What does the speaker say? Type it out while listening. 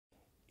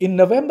In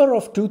November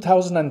of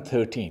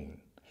 2013,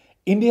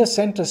 India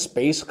sent a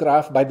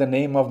spacecraft by the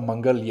name of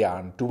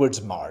Mangalyaan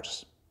towards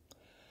Mars.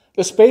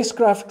 The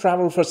spacecraft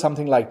traveled for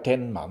something like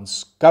 10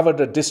 months,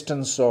 covered a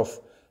distance of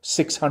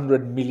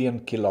 600 million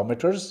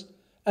kilometers,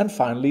 and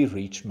finally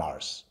reached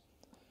Mars.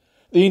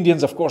 The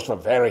Indians, of course, were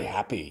very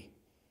happy.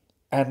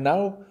 And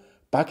now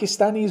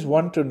Pakistanis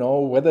want to know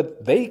whether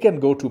they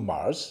can go to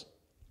Mars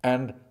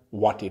and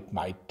what it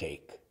might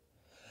take.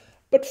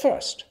 But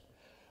first,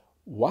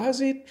 was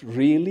it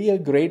really a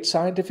great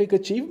scientific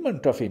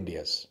achievement of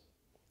India's?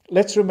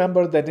 Let's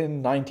remember that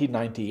in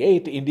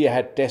 1998, India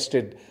had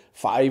tested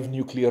 5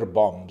 nuclear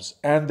bombs,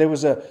 and there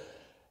was an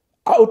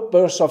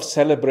outburst of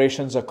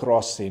celebrations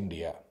across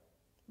India.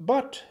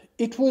 But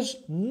it was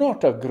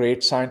not a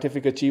great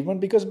scientific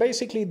achievement because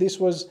basically this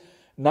was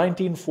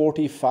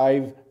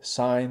 1945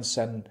 science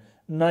and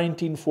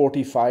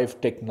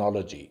 1945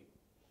 technology.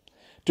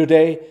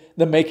 Today,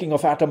 the making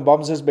of atom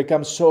bombs has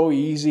become so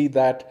easy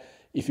that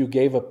if you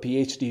gave a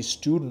PhD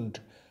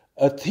student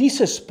a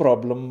thesis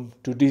problem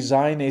to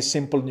design a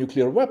simple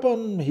nuclear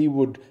weapon, he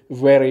would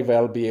very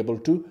well be able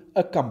to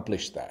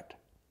accomplish that.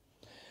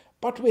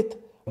 But with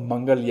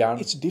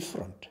Mangalyaan, it's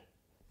different.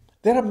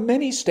 There are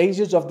many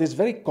stages of this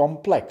very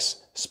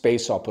complex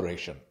space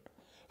operation.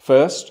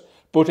 First,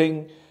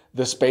 putting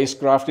the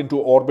spacecraft into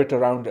orbit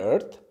around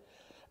Earth,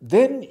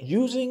 then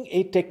using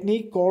a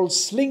technique called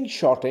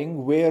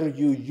slingshotting, where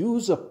you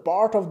use a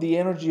part of the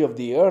energy of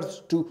the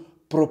Earth to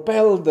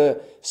propel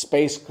the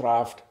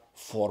spacecraft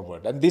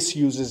forward, and this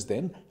uses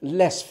then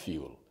less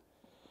fuel.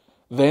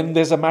 Then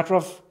there's a matter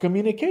of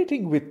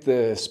communicating with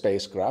the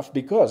spacecraft,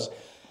 because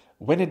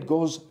when it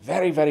goes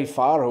very, very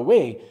far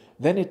away,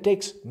 then it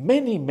takes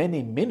many,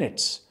 many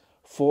minutes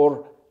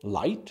for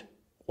light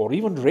or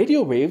even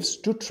radio waves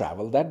to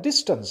travel that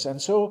distance.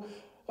 And so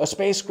a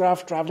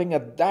spacecraft traveling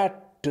at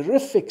that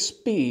terrific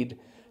speed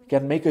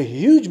can make a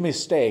huge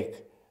mistake,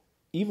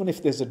 even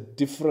if there's a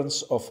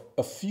difference of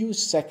a few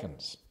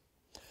seconds.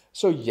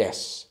 So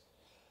yes,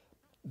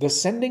 the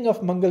sending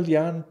of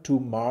Mangalyaan to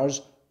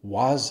Mars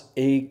was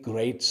a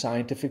great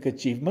scientific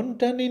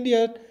achievement, and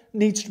India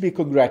needs to be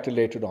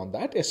congratulated on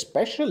that,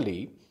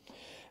 especially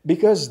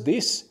because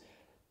this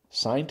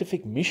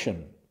scientific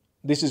mission,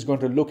 this is going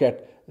to look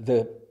at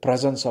the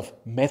presence of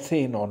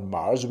methane on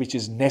Mars, which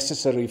is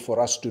necessary for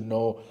us to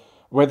know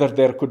whether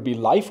there could be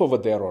life over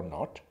there or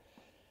not.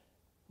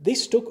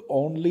 This took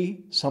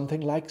only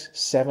something like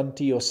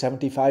 $70 or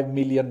 $75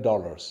 million.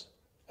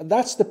 And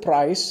that's the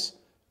price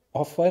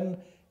of an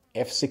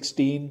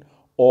F-16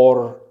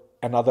 or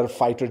another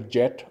fighter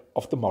jet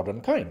of the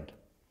modern kind.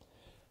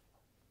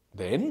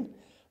 Then,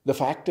 the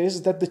fact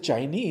is that the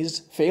Chinese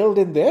failed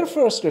in their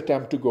first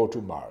attempt to go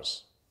to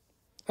Mars.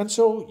 And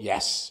so,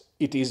 yes,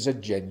 it is a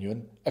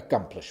genuine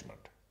accomplishment.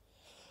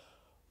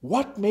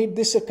 What made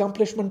this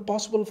accomplishment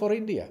possible for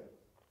India?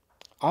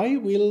 I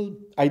will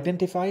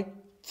identify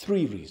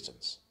 3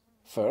 reasons.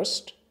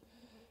 First,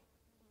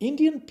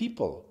 Indian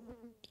people,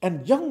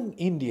 and young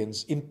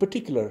Indians in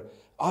particular,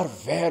 are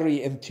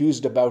very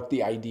enthused about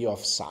the idea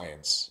of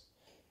science.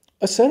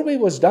 A survey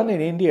was done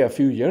in India a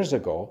few years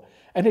ago,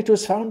 and it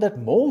was found that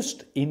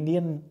most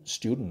Indian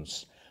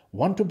students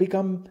want to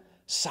become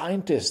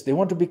scientists. They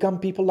want to become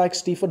people like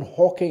Stephen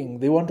Hawking.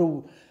 They want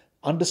to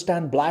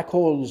understand black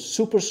holes,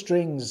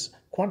 superstrings,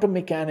 quantum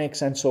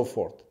mechanics, and so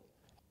forth.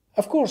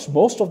 Of course,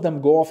 most of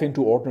them go off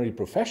into ordinary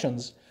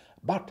professions,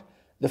 but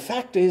the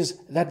fact is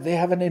that they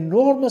have an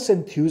enormous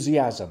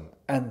enthusiasm,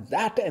 and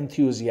that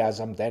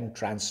enthusiasm then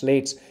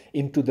translates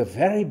into the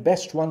very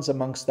best ones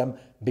amongst them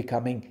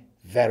becoming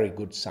very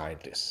good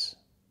scientists.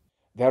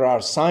 There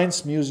are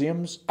science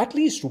museums, at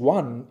least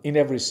one in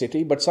every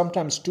city, but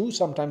sometimes 2,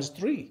 sometimes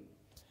 3.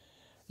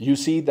 You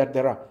see that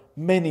there are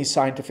many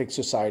scientific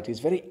societies,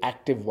 very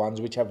active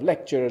ones, which have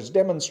lectures,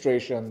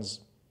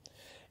 demonstrations.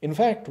 In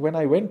fact, when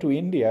I went to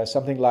India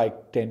something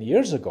like 10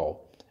 years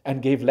ago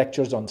and gave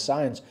lectures on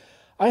science,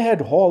 I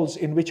had halls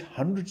in which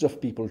hundreds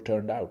of people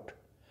turned out.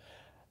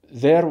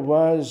 There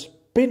was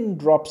pin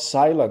drop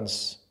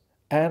silence,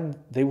 and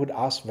they would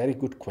ask very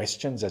good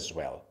questions as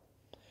well.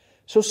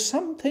 So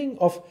something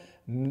of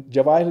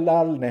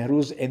Jawaharlal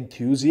Nehru's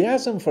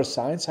enthusiasm for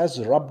science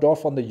has rubbed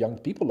off on the young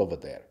people over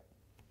there.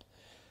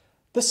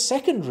 The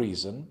second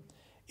reason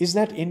is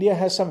that India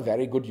has some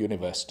very good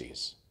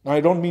universities. Now,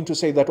 I don't mean to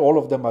say that all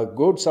of them are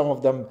good. Some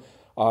of them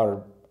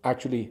are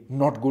actually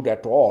not good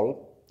at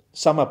all.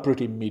 Some are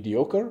pretty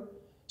mediocre.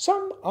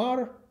 Some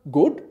are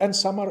good and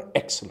some are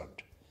excellent.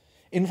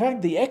 In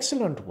fact, the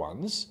excellent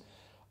ones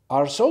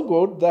are so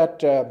good that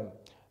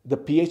the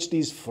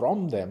PhDs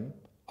from them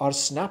are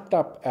snapped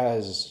up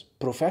as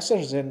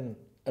professors in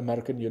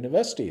American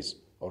universities,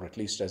 or at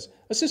least as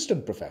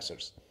assistant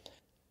professors.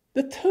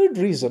 The third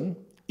reason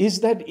is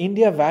that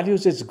India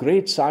values its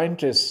great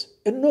scientists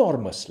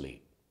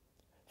enormously.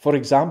 For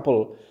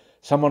example,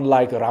 someone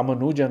like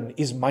Ramanujan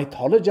is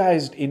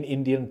mythologized in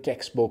Indian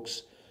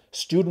textbooks.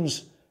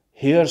 Students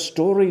hear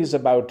stories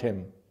about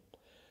him.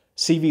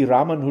 C.V.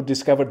 Raman, who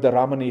discovered the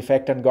Raman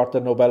effect and got the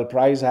Nobel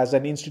Prize, has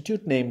an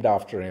institute named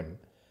after him.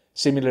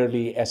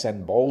 Similarly,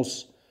 S.N.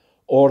 Bose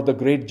or the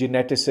great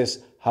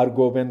geneticist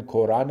Hargobind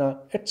Khorana,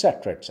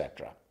 etc.,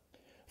 etc.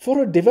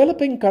 For a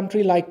developing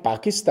country like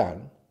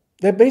Pakistan,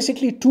 there are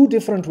basically two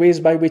different ways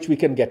by which we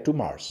can get to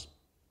Mars.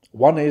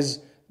 One is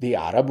the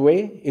Arab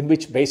way, in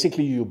which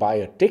basically you buy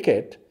a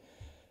ticket.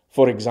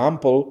 For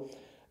example,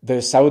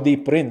 the Saudi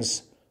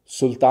prince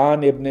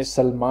Sultan ibn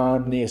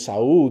Salman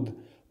Saud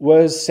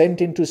was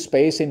sent into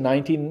space in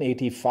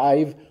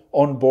 1985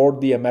 on board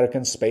the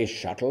American space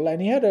shuttle,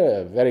 and he had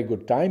a very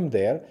good time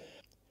there.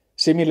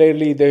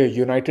 Similarly, the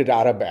United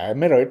Arab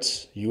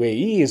Emirates,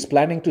 UAE, is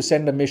planning to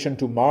send a mission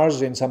to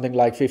Mars in something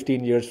like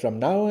 15 years from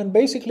now, and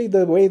basically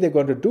the way they're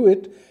going to do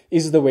it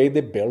is the way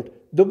they built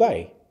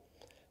Dubai.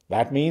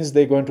 That means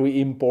they're going to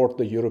import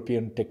the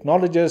European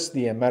technologists,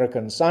 the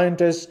American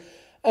scientists,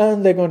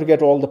 and they're going to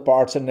get all the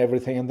parts and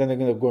everything, and then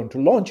they're going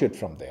to launch it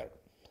from there.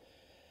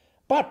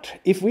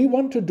 But if we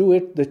want to do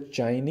it the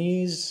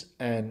Chinese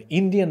and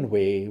Indian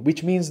way,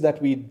 which means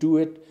that we do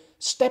it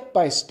step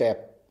by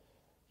step,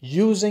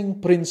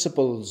 using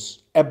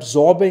principles,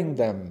 absorbing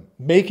them,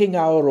 making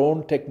our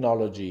own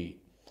technology,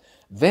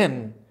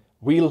 then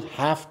we'll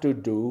have to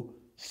do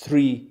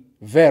three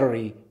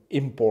very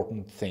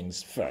important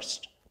things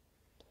first.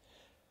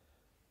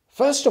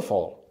 First of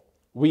all,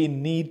 we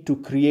need to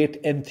create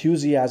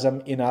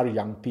enthusiasm in our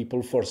young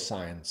people for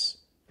science.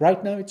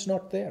 Right now, it's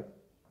not there.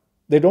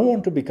 They don't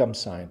want to become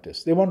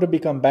scientists. They want to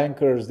become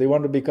bankers. They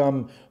want to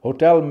become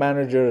hotel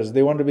managers.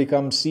 They want to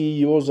become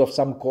CEOs of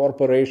some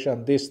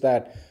corporation, this,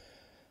 that.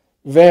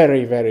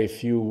 Very, very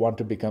few want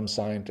to become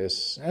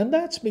scientists. And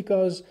that's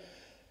because,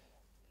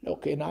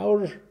 look, in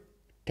our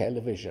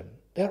television,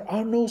 there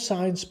are no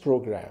science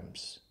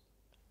programs.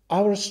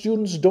 Our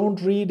students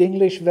don't read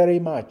English very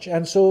much.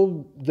 And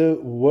so the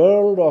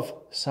world of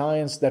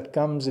science that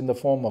comes in the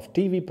form of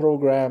TV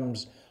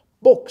programs,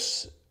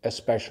 books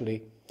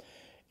especially,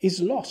 is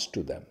lost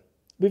to them.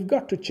 We've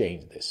got to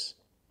change this.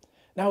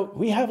 Now,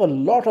 we have a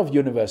lot of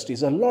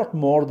universities, a lot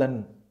more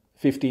than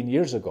 15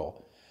 years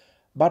ago.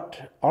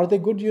 But are they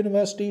good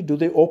universities? Do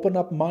they open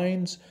up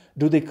minds?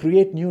 Do they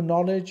create new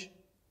knowledge?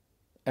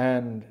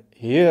 And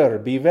here,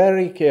 be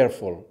very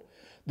careful.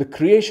 The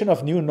creation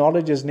of new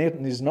knowledge is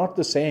not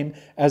the same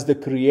as the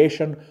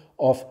creation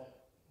of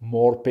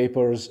more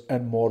papers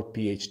and more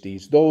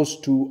PhDs. Those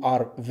two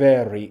are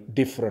very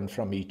different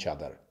from each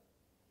other.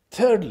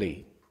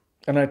 Thirdly,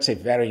 and I'd say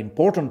very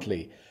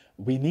importantly,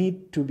 we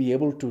need to be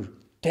able to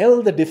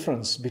tell the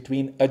difference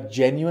between a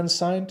genuine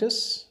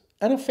scientist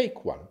and a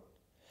fake one.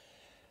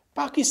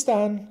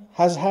 Pakistan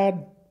has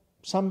had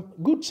some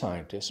good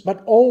scientists,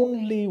 but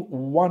only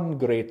one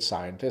great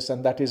scientist,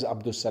 and that is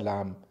Abdus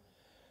Salam.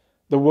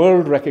 The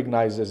world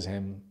recognizes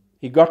him.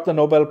 He got the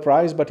Nobel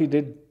Prize, but he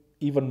did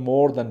even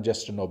more than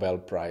just a Nobel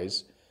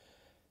Prize.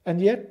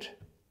 And yet,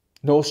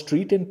 no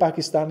street in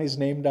Pakistan is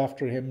named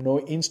after him. No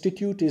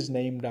institute is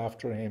named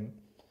after him.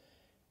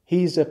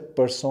 He is a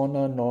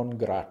persona non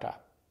grata.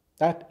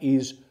 That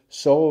is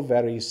so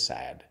very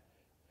sad.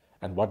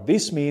 And what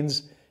this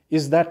means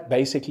is that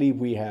basically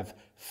we have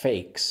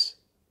fakes,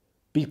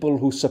 people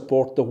who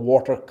support the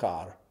water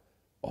car,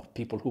 or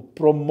people who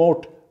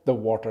promote the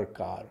water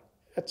car,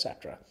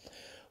 etc.,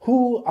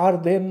 who are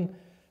then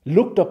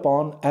looked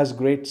upon as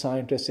great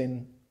scientists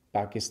in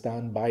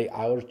Pakistan by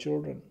our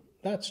children.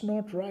 That's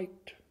not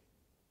right.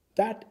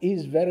 That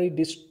is very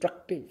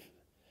destructive.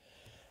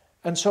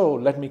 And so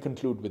let me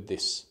conclude with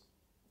this.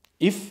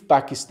 If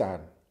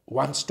Pakistan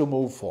wants to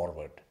move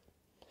forward,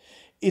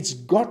 it's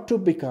got to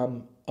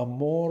become a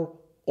more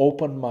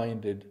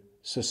open-minded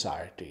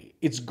society.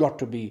 It's got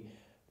to be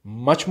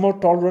much more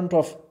tolerant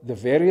of the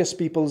various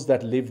peoples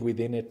that live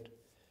within it.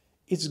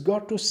 It's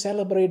got to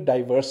celebrate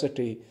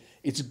diversity.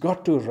 It's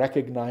got to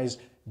recognize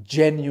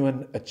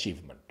genuine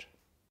achievement.